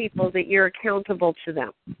other people, that you're accountable to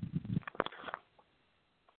them?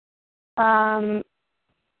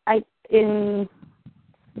 In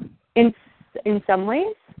some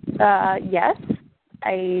ways, yes.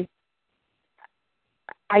 I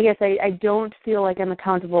guess I don't feel like I'm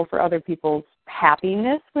accountable for other people's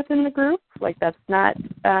happiness within the group. Like that's not,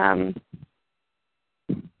 that's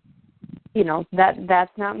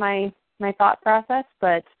not my thought process.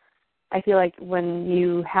 But I feel like when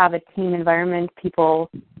you have a team environment, people,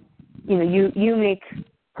 you make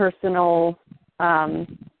personal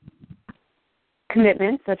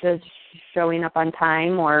commitments, such as showing up on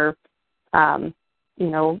time or,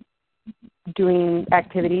 doing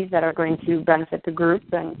activities that are going to benefit the group,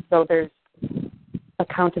 and so there's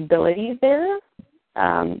accountability there.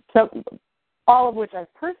 So all of which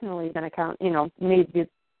I've personally been made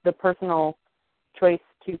the personal choice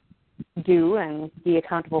to do and be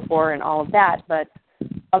accountable for and all of that, but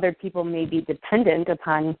other people may be dependent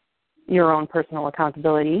upon your own personal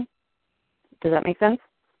accountability. Does that make sense?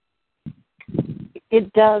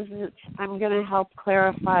 It does. I'm going to help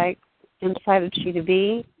clarify inside of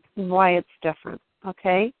Chi2B why it's different,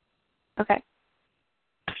 okay? Okay.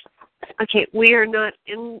 Okay, we are not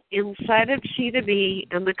inside of Chi2B,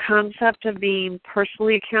 and the concept of being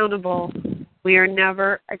personally accountable, we are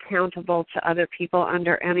never accountable to other people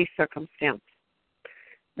under any circumstance.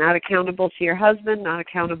 Not accountable to your husband, not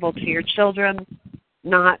accountable to your children,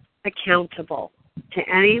 not accountable to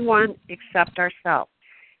anyone except ourselves.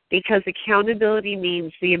 Because accountability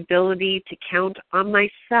means the ability to count on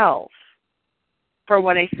myself for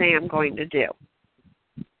what I say I'm going to do.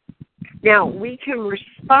 Now, we can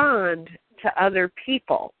respond to other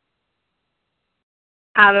people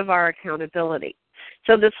out of our accountability.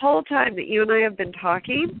 So this whole time that you and I have been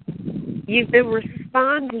talking, you've been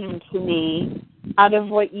responding to me out of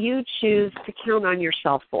what you choose to count on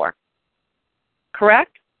yourself for.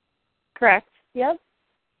 Correct? Correct. Yep.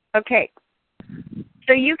 Okay.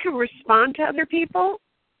 So you can respond to other people,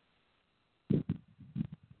 to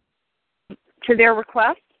their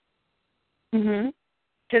requests,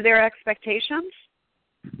 to their expectations,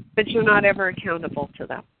 but you're not ever accountable to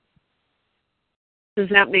them. Does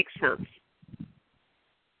that make sense?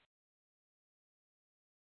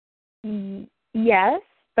 Yes,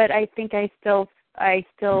 but I think I still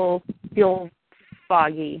feel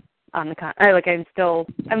foggy on the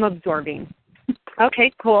I'm absorbing.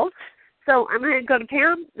 Okay, cool. So I'm going to go to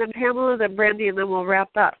Pam, then Pamela, then Brandy, and then we'll wrap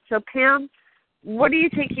up. So Pam, what are you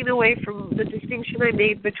taking away from the distinction I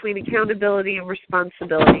made between accountability and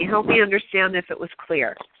responsibility? Help me understand if it was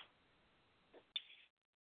clear.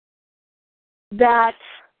 That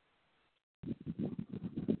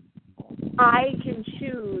I can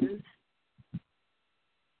choose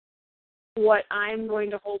what I'm going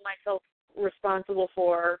to hold myself responsible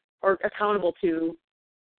for or accountable to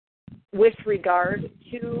with regard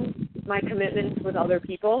to my commitments with other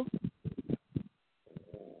people,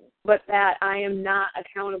 but that I am not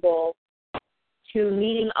accountable to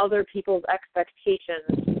meeting other people's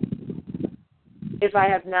expectations if I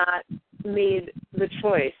have not made the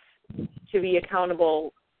choice to be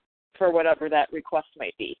accountable for whatever that request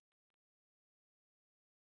might be.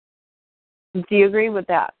 Do you agree with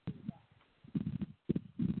that?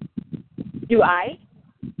 Do I?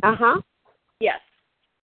 Uh-huh. Yes.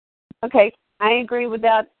 Okay, I agree with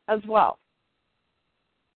that as well.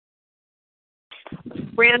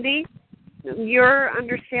 Brandy, your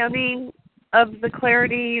understanding of the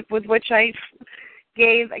clarity with which I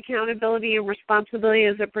gave accountability and responsibility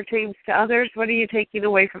as it pertains to others, what are you taking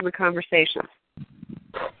away from the conversation?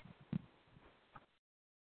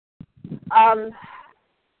 I'm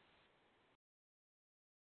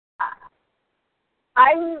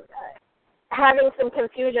having some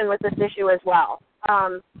confusion with this issue as well.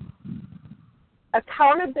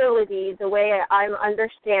 Accountability, the way I'm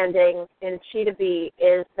understanding in Cheetah Bee,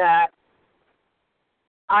 is that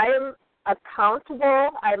I'm accountable.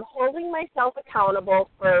 I'm holding myself accountable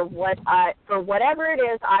for whatever it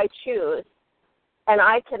is I choose, and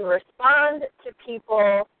I can respond to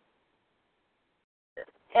people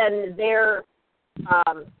and their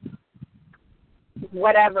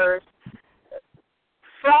whatever's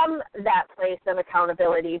from that place of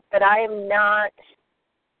accountability, but I'm not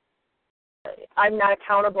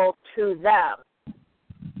accountable to them.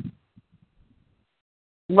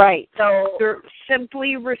 Right. So you're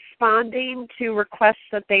simply responding to requests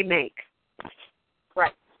that they make.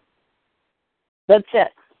 Right. That's it.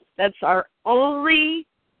 That's our only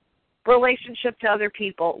relationship to other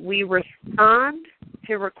people. We respond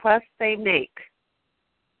to requests they make.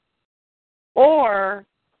 Or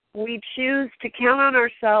we choose to count on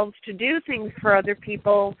ourselves to do things for other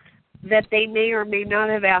people that they may or may not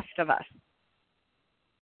have asked of us.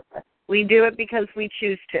 We do it because we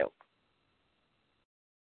choose to.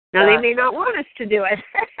 Now, they may not want us to do it.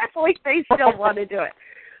 They still want to do it,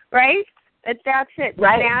 right? But that's it.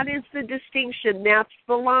 Right. That is the distinction. That's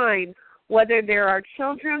the line. Whether they're our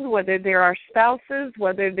children, whether they're our spouses,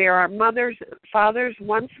 whether they're our mothers, fathers,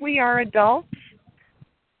 once we are adults,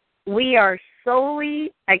 we are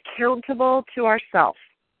solely accountable to ourselves.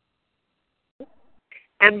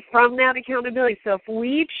 And from that accountability, so if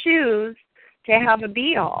we choose to have a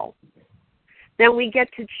be-all, then we get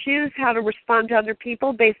to choose how to respond to other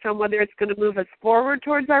people based on whether it's going to move us forward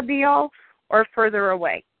towards our be-all or further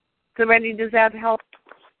away. So, Randy, does that help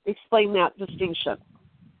explain that distinction?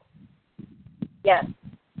 Yes.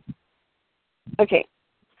 Okay,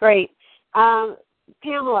 great.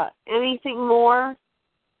 Pamela, anything more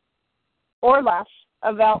or less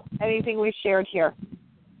about anything we shared here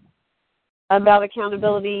about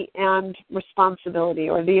accountability and responsibility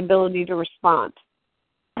or the ability to respond?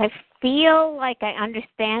 I feel like I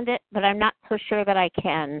understand it, but I'm not so sure that I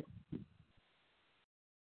can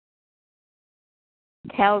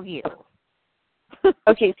tell you.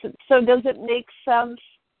 Okay, so does it make sense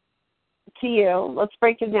to you? Let's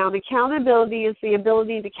break it down. Accountability is the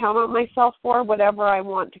ability to count on myself for whatever I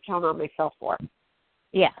want to count on myself for.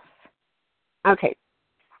 Yes. Okay.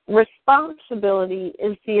 Responsibility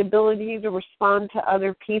is the ability to respond to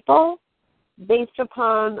other people based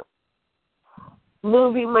upon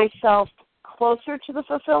moving myself closer to the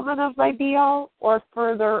fulfillment of my be-all or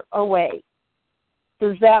further away.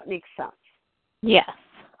 Does that make sense? Yes.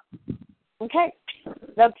 Okay.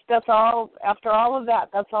 That's all. After all of that,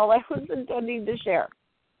 that's all I was intending to share.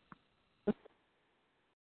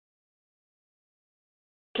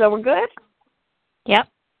 So we're good? Yep.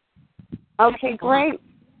 Okay, great.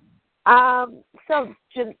 So,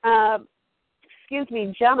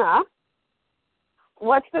 Jenna,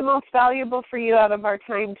 what's the most valuable for you out of our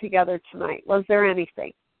time together tonight? Was there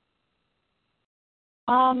anything?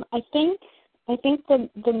 I think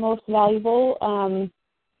the most valuable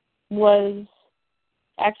was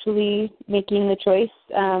actually making the choice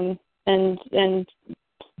and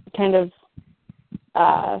kind of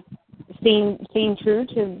staying true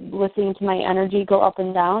to listening to my energy go up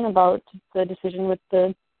and down about the decision with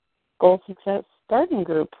the Goal Success Garden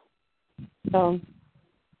Group. So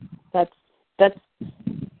that's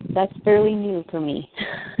fairly new for me.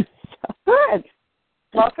 Good.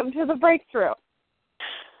 Welcome to the breakthrough.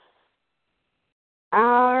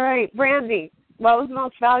 All right, Brandy, what was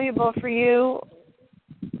most valuable for you,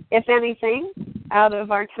 if anything, out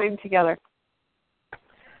of our time together?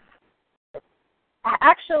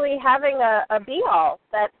 Actually having a be-all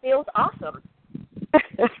that feels awesome.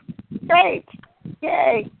 Great.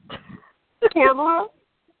 Yay. Pamela,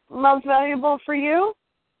 most valuable for you?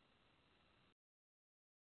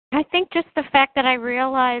 I think just the fact that I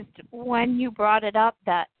realized when you brought it up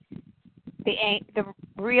that the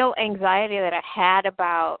real anxiety that I had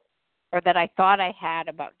about, or that I thought I had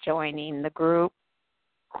about joining the group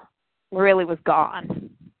really was gone,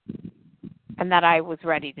 and that I was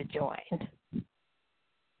ready to join.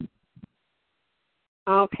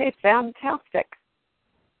 Okay, fantastic.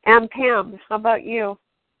 And Pam, how about you?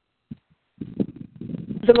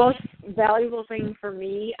 The most valuable thing for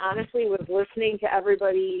me, honestly, was listening to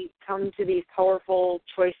everybody come to these powerful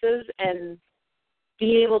choices and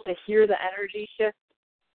being able to hear the energy shift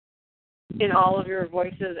in all of your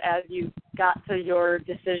voices as you got to your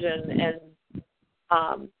decision. And,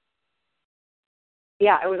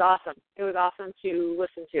 it was awesome. It was awesome to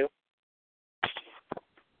listen to.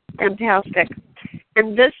 Fantastic.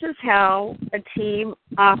 And this is how a team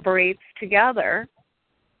operates together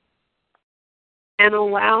and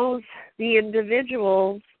allows the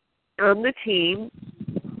individuals on the team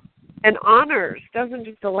and honors, doesn't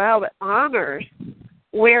just allow, but honors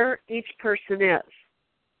where each person is.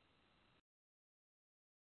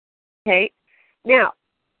 Okay? Now,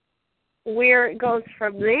 where it goes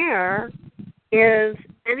from there is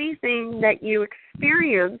anything that you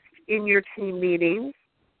experienced in your team meetings,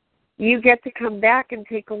 you get to come back and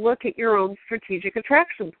take a look at your own strategic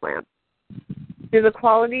attraction plan. Do the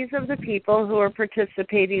qualities of the people who are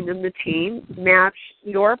participating in the team match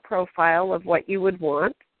your profile of what you would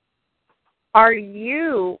want? Are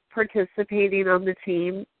you participating on the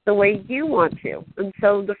team the way you want to? And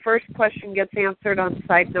so the first question gets answered on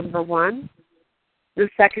side number 1. The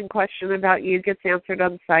second question about you gets answered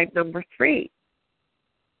on side number 3.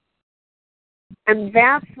 And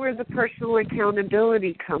that's where the personal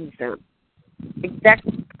accountability comes in. That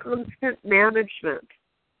constant management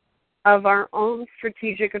of our own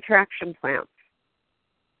strategic attraction plans.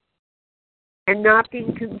 And not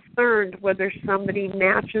being concerned whether somebody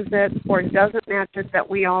matches it or doesn't match it that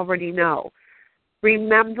we already know.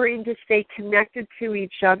 Remembering to stay connected to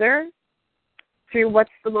each other through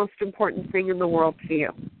what's the most important thing in the world to you.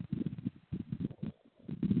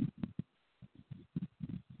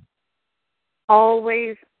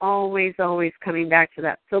 Always, always, always coming back to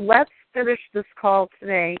that. So let's finish this call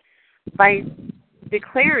today by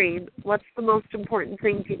declaring what's the most important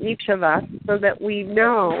thing to each of us so that we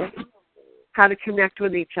know how to connect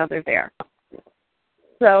with each other there.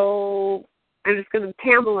 So I'm just going to,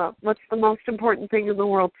 Pamela, what's the most important thing in the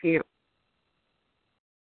world to you?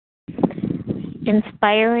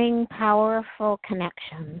 Inspiring, powerful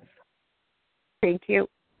connections. Thank you.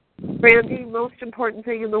 Brandy, most important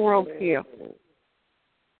thing in the world to you?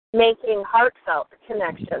 Making heartfelt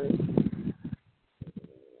connections.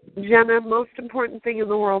 Jenna, most important thing in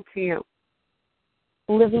the world to you?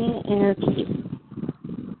 Living inner peace.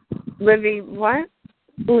 Living what?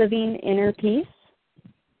 Living inner peace.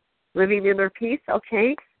 Living inner peace,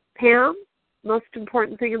 okay. Pam, most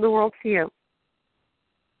important thing in the world to you?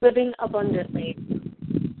 Living abundantly.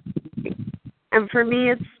 And for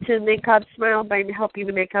me, it's to make God smile by helping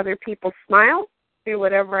to make other people smile through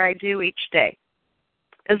whatever I do each day.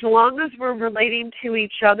 As long as we're relating to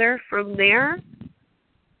each other from there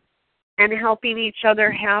and helping each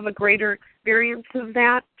other have a greater experience of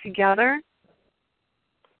that together,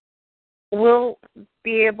 we'll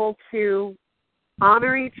be able to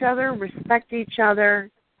honor each other, respect each other,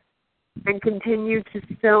 and continue to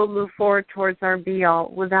still move forward towards our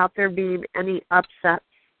be-all without there being any upsets.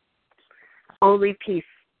 Only peace,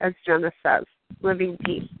 as Jenna says. living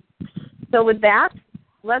peace. So with that,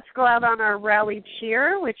 let's go out on our rally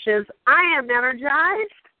cheer, which is I am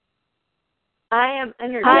energized. I am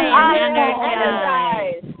energized.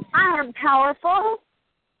 I am powerful.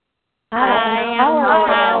 I am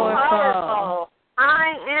powerful.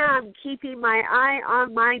 I am keeping my eye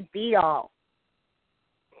on my be-all.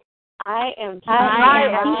 I am keeping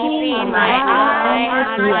my eye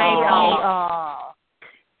on my be-all.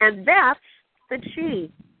 And that's the chi.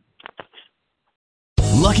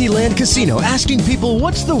 Lucky Land Casino, asking people,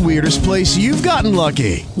 what's the weirdest place you've gotten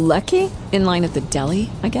lucky? Lucky? In line at the deli,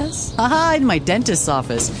 I guess? Aha, in my dentist's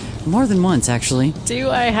office. More than once, actually.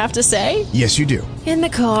 Do I have to say? Yes, you do. In the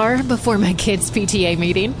car before my kids' PTA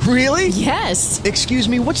meeting. Really? Yes. Excuse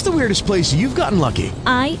me, what's the weirdest place you've gotten lucky?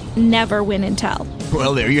 I never win and tell.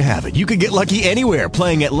 Well, there you have it. You can get lucky anywhere,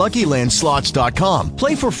 playing at LuckyLandSlots.com.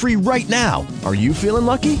 Play for free right now. Are you feeling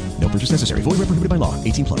lucky? No purchase necessary. Void where prohibited by law.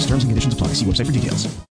 18+. Terms and conditions apply. See website for details.